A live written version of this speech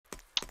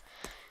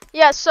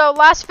Yeah, so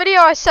last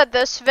video I said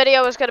this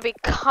video is gonna be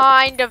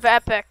kind of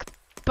epic.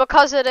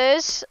 Because it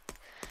is.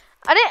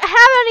 I didn't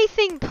have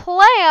anything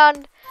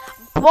planned,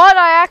 but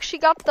I actually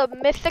got the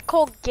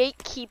mythical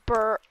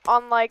Gatekeeper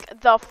on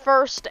like the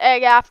first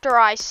egg after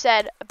I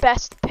said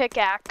best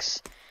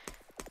pickaxe.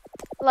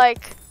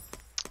 Like,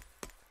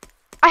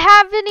 I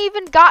haven't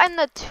even gotten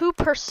the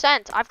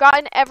 2%. I've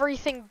gotten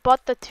everything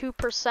but the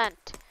 2%.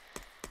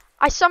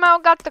 I somehow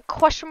got the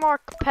question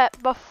mark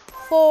pet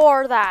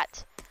before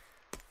that.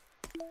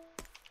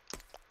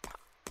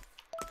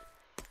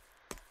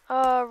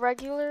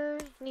 Regular,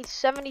 need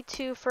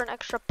 72 for an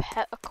extra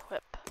pet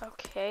equip.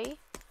 Okay.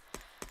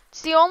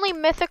 It's the only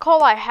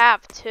mythical I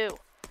have too.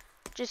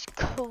 Just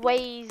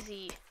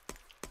crazy.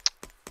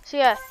 So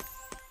yeah,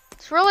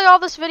 it's really all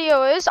this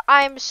video is.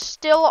 I'm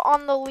still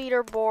on the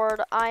leaderboard.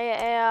 I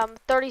am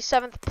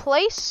 37th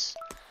place.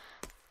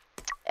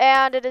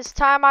 And it is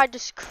time I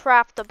just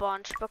craft a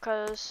bunch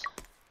because,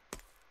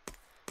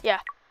 yeah.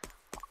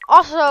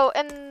 Also,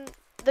 in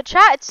the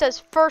chat it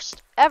says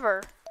first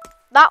ever.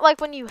 Not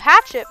like when you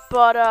hatch it,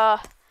 but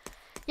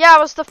yeah, I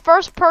was the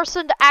first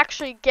person to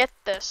actually get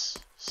this.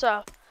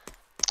 So,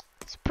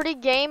 it's pretty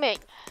gaming.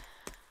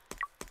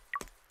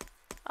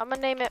 I'm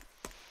gonna name it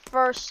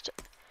first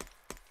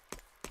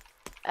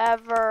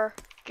ever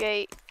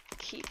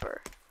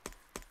Gatekeeper.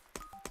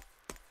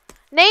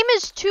 Name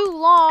is too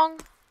long.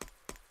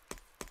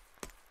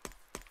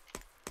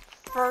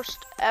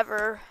 First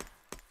ever.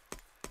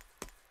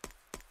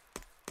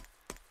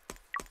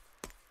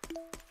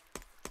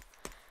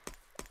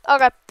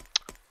 Okay.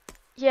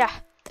 Yeah.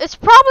 It's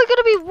probably going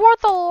to be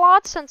worth a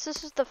lot since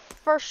this is the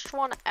first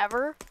one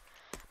ever.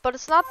 But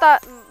it's not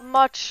that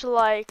much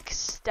like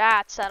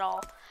stats at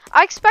all.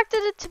 I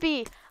expected it to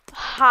be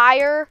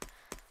higher.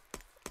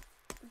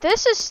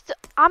 This is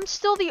I'm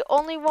still the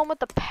only one with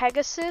the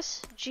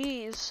Pegasus.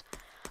 Jeez.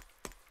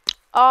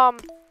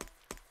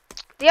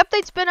 The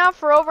update's been out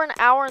for over an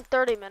hour and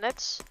 30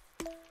 minutes.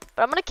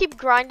 But I'm going to keep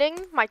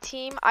grinding my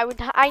team.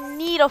 I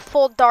need a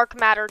full dark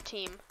matter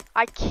team.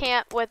 I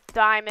can't with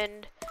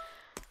diamond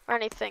or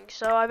anything.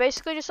 So I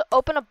basically just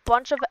open a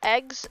bunch of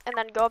eggs and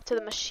then go up to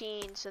the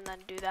machines and then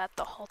do that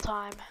the whole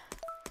time.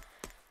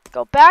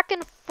 Go back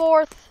and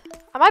forth.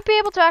 I might be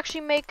able to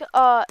actually make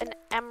an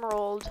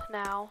emerald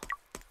now.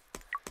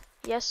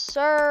 Yes,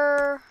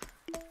 sir.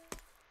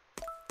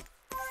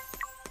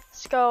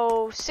 Let's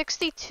go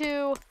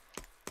 62.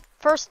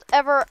 First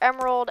ever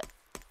emerald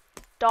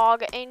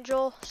dog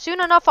angel.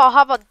 Soon enough I'll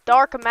have a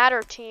dark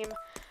matter team.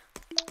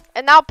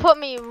 And that'll put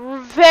me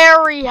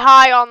very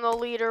high on the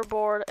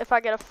leaderboard if I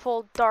get a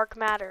full dark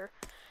matter.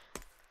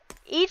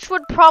 Each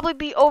would probably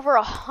be over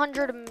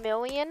 100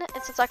 million.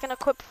 And since I can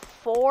equip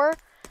 4,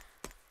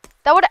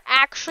 that would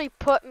actually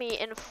put me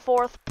in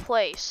 4th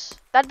place.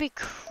 That'd be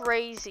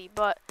crazy,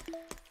 but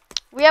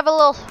we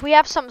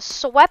have some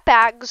sweat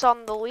bags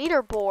on the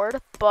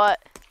leaderboard, but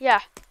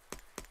yeah.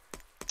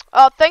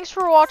 Thanks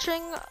for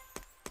watching.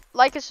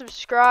 Like and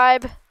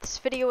subscribe. This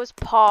video is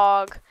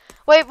Pog.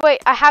 Wait,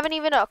 I haven't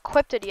even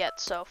equipped it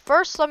yet. So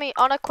first let me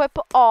unequip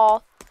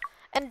all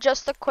and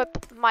just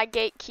equip my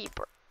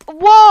Gatekeeper.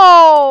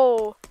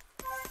 Whoa!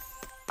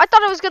 I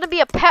thought it was gonna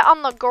be a pet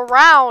on the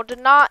ground,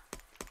 not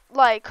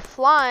like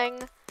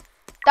flying.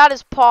 That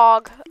is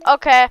Pog.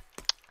 Okay.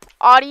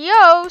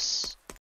 Adios.